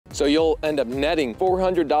So you'll end up netting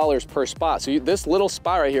 $400 per spot. So this little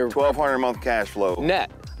spot right here. $1,200 a month cash flow.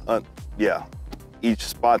 Net. Yeah. Each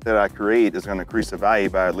spot that I create is going to increase the value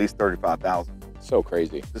by at least $35,000. So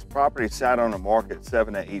crazy. This property sat on the market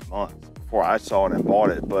 7 to 8 months before I saw it and bought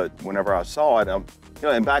it. But whenever I saw it, in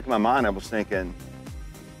the back of my mind, I was thinking,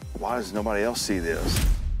 why does nobody else see this?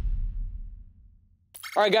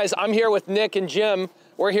 All right, guys, I'm here with Nick and Jim.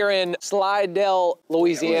 We're here in Slidell,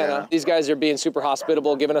 Louisiana. These guys are being super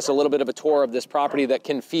hospitable, giving us a little bit of a tour of this property that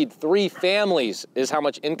can feed 3 families is how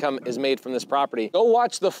much income is made from this property. Go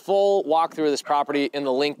watch the full walkthrough of this property in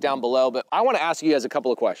the link down below, but I want to ask you guys a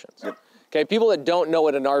couple of questions. Yep. Okay, people that don't know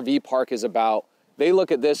what an RV park is about, they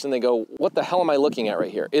look at this and they go, what the hell am I looking at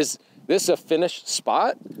right here? Is this a finished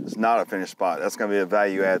spot? It's not a finished spot. That's going to be a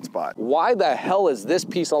value add spot. Why the hell is this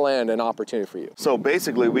piece of land an opportunity for you? So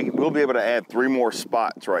basically, we'll be able to add 3 more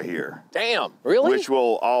spots right here. Damn, really? Which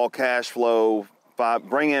will all cash flow,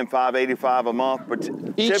 bring in $585 a month, but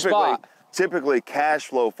typically cash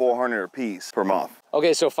flow $400 a piece per month.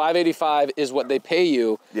 Okay, so $585 is what they pay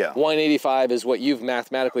you. Yeah. $185 is what you've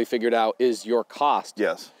mathematically figured out is your cost.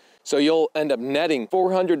 Yes. So you'll end up netting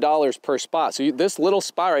 $400 per spot. So this little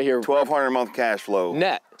spot right here. $1,200 a month cash flow.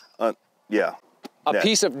 Net. Yeah. A net.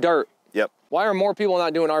 piece of dirt. Yep. Why are more people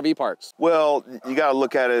not doing RV parks? Well, you got to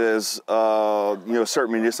look at it as,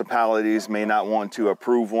 certain municipalities may not want to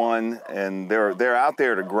approve one, and they're out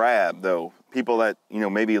there to grab, though. People that,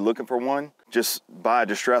 maybe looking for one, just buy a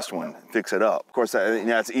distressed one, fix it up. Of course,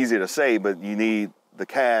 that's easy to say, but you need the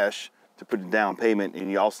cash to put the down payment,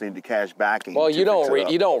 and you also need the cash backing. Well, you don't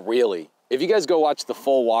really. If you guys go watch the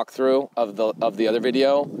full walkthrough of the other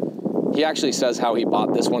video, he actually says how he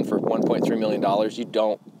bought this one for $1.3 million. You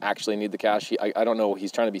don't actually need the cash. I don't know,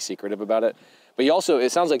 he's trying to be secretive about it. But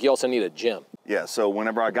it sounds like you also need a gym. Yeah, so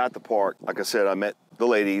whenever I got the park, like I said, I met the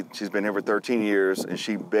lady. She's been here for 13 years, and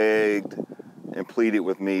she begged and pleaded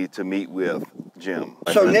with me to meet with Jim.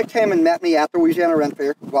 So Nick came and met me at the Louisiana Rent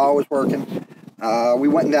Fair while I was working. We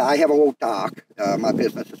went into, I have a little dock. My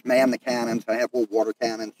business is man the cannons. I have little water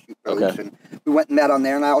cannons, shoot boats. Okay. And we went and met on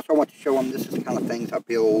there, and I also want to show them this is the kind of things I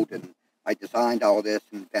build, and I designed all of this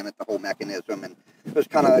and invented the whole mechanism, and was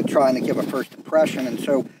kind of trying to give a first impression. And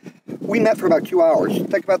so we met for about 2 hours.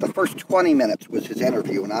 Think about the first 20 minutes was his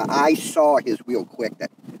interview, and I saw his real quick that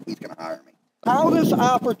he's going to hire me. How this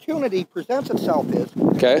opportunity presents itself is,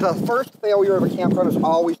 the first failure of a campground is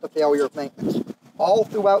always the failure of maintenance. All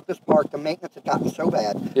throughout this park, the maintenance had gotten so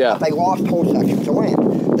bad that they lost whole sections of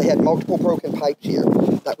land. They had multiple broken pipes here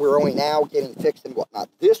that we're only now getting fixed and whatnot.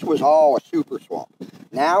 This was all a super swamp.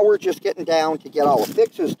 Now we're just getting down to get all the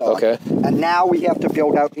fixes done, and now we have to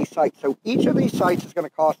build out these sites. So each of these sites is going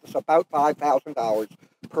to cost us about $5,000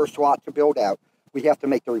 per slot to build out. We have to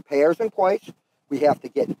make the repairs in place. We have to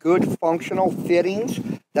get good functional fittings.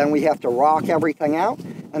 Then we have to rock everything out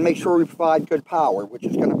and make sure we provide good power, which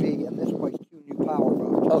is going to be, in this place, 2 new power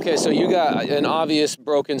rods. Okay, so you got an obvious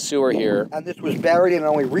broken sewer here. And this was buried and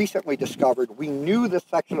only recently discovered. We knew this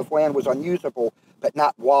section of land was unusable, but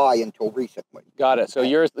not why until recently. Got it. So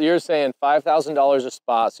you're saying $5,000 a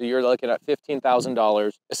spot, so you're looking at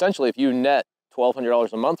 $15,000. Essentially, if you net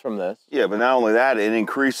 $1,200 a month from this. Yeah, but not only that, it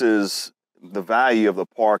increases the value of the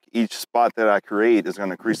park. Each spot that I create is going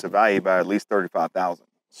to increase the value by at least $35,000.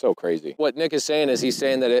 So crazy. What Nick is saying is he's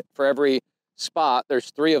saying that for every spot, there's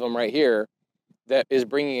 3 of them right here that is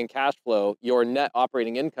bringing in cash flow, your net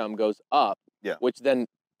operating income goes up, which then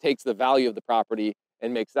takes the value of the property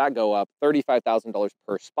and makes that go up $35,000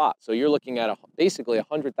 per spot. So you're looking at basically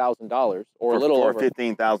 $100,000 or a little over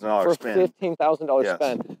 $15,000 spend. $15,000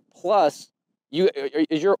 spend. Plus,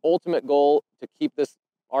 is your ultimate goal to keep this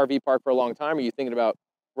RV park for a long time? Or are you thinking about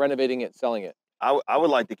renovating it, selling it? I would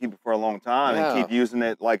like to keep it for a long time and keep using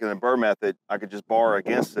it like in the Burr method. I could just borrow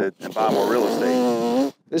against it and buy more real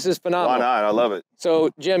estate. This is phenomenal. Why not? I love it. So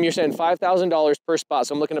Jim, you're saying $5,000 per spot.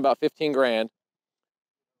 So I'm looking at about 15 grand.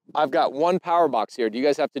 I've got 1 power box here. Do you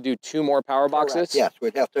guys have to do 2 more power boxes? Yes,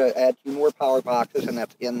 we'd have to add 2 more power boxes, and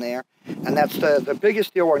that's in there. And that's the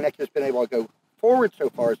biggest deal where Nick has been able to go forward so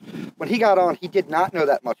far. Is when he got on, he did not know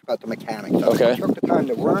that much about the mechanics. So he took the time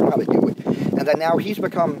to learn how to do it. And then now he's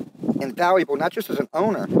become invaluable, not just as an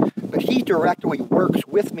owner, but he directly works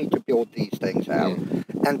with me to build these things out.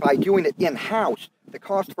 And by doing it in-house, the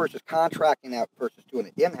cost versus contracting out versus doing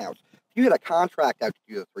it in-house, if you had a contract out to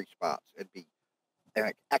do the 3 spots, it'd be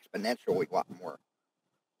exponentially a lot more.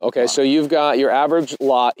 Okay, so you've got your average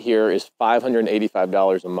lot here is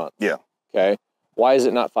 $585 a month. Yeah. Okay. Why is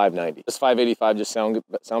it not $590? Does $585 just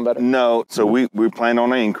sound better? No. So we plan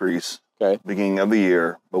on an increase. Okay. Beginning of the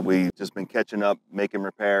year, but we've just been catching up, making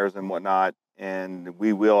repairs and whatnot, and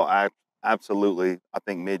we will absolutely, I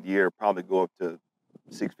think mid-year probably go up to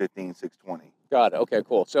 615, 620. Got it. Okay,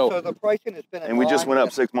 cool. So the pricing has been in and we just line went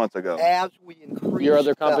up 6 months ago. as we increase your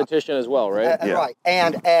other competition as well, right? Yeah. Right,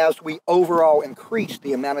 and as we overall increase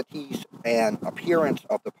the amenities and appearance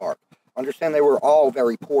of the park. Understand they were all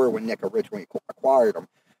very poor when Nick originally acquired them.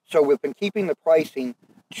 So we've been keeping the pricing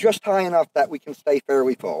just high enough that we can stay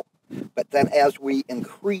fairly full. But then as we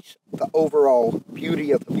increase the overall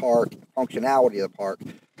beauty of the park, functionality of the park,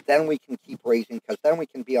 then we can keep raising, because then we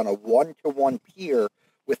can be on a one-to-one peer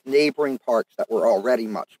with neighboring parks that were already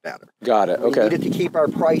much better. Got it. Okay. We needed to keep our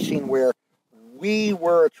pricing where we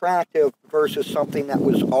were attractive versus something that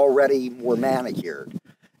was already more manicured.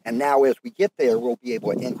 And now as we get there, we'll be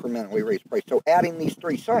able to incrementally raise price. So adding these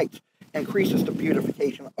 3 sites increases the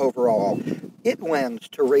beautification overall. It lends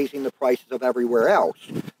to raising the prices of everywhere else,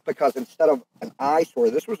 because instead of an eyesore,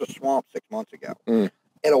 this was a swamp 6 months ago.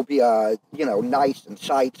 It'll be nice and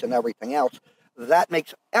sights and everything else. That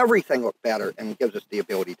makes everything look better and gives us the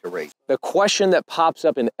ability to raise. The question that pops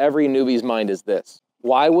up in every newbie's mind is this: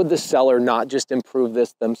 why would the seller not just improve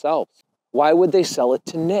this themselves? Why would they sell it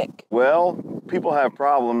to Nick? Well, people have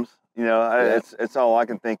problems. It's all I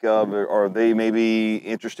can think of, or they may be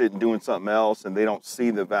interested in doing something else and they don't see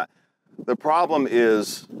the value. The problem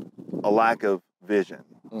is a lack of vision.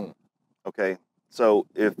 Okay, so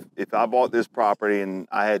if I bought this property and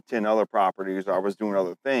I had 10 other properties, or I was doing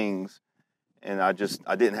other things, and I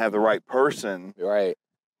didn't have the right person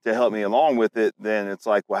to help me along with it, then it's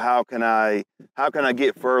like, well, how can I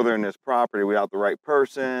get further in this property without the right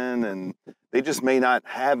person? And they just may not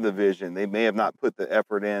have the vision. They may have not put the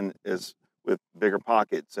effort in as with bigger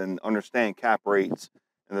pockets and understand cap rates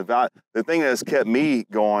and the value. The thing that has kept me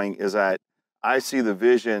going is that I see the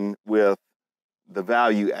vision with the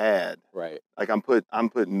value add. Right. Like I'm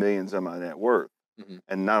putting millions in my net worth.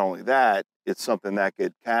 And not only that, it's something that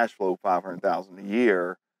could cash flow $500,000 a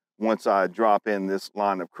year. Once I drop in this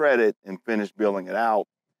line of credit and finish building it out,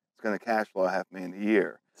 it's going to cash flow $500,000 a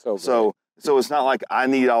year. So it's not like I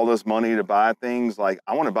need all this money to buy things. Like,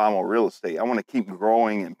 I want to buy more real estate. I want to keep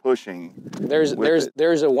growing and pushing. There's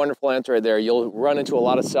a wonderful answer right there. You'll run into a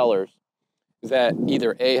lot of sellers that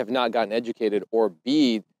either A, have not gotten educated, or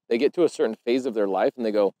B, they get to a certain phase of their life and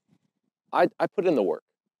they go, I put in the work.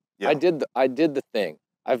 Yeah. I did the thing.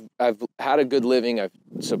 I've had a good living. I've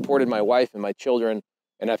supported my wife and my children,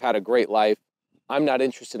 and I've had a great life. I'm not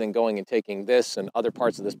interested in going and taking this and other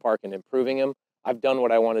parts of this park and improving them. I've done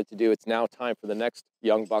what I wanted to do. It's now time for the next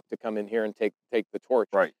young buck to come in here and take the torch.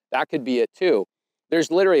 Right. That could be it too.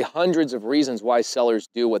 There's literally hundreds of reasons why sellers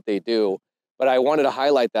do what they do, but I wanted to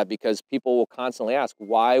highlight that because people will constantly ask,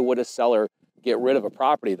 why would a seller get rid of a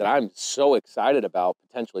property that I'm so excited about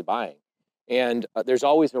potentially buying? And there's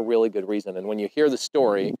always a really good reason. And when you hear the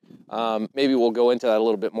story, maybe we'll go into that a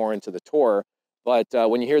little bit more into the tour, but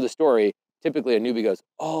when you hear the story, typically a newbie goes,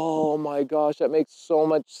 oh my gosh, that makes so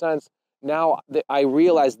much sense. Now I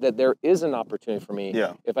realize that there is an opportunity for me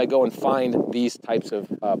if I go and find these types of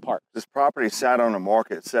parks. This property sat on the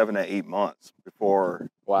market 7 to 8 months before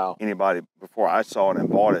before I saw it and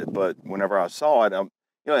bought it. But whenever I saw it, in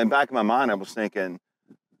the back of my mind, I was thinking,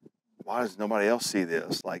 why does nobody else see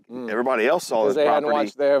this? Like everybody else saw this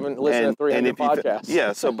property. They haven't listened to 300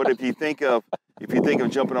 podcasts. So but if you think of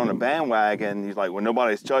jumping on a bandwagon, you're like, well,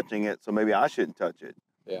 nobody's touching it, so maybe I shouldn't touch it.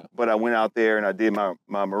 Yeah. But I went out there and I did my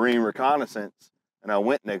marine reconnaissance, and I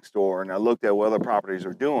went next door and I looked at what other properties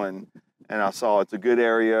are doing, and I saw it's a good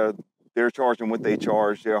area. They're charging what they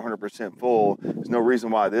charge. They're 100% full. There's no reason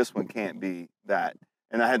why this one can't be that.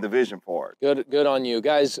 And I had the vision for it. Good on you.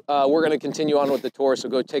 Guys, we're going to continue on with the tour, so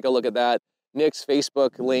go take a look at that. Nick's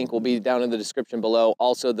Facebook link will be down in the description below.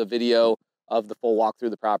 Also, the video of the full walk through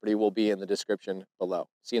the property will be in the description below.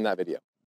 See you in that video.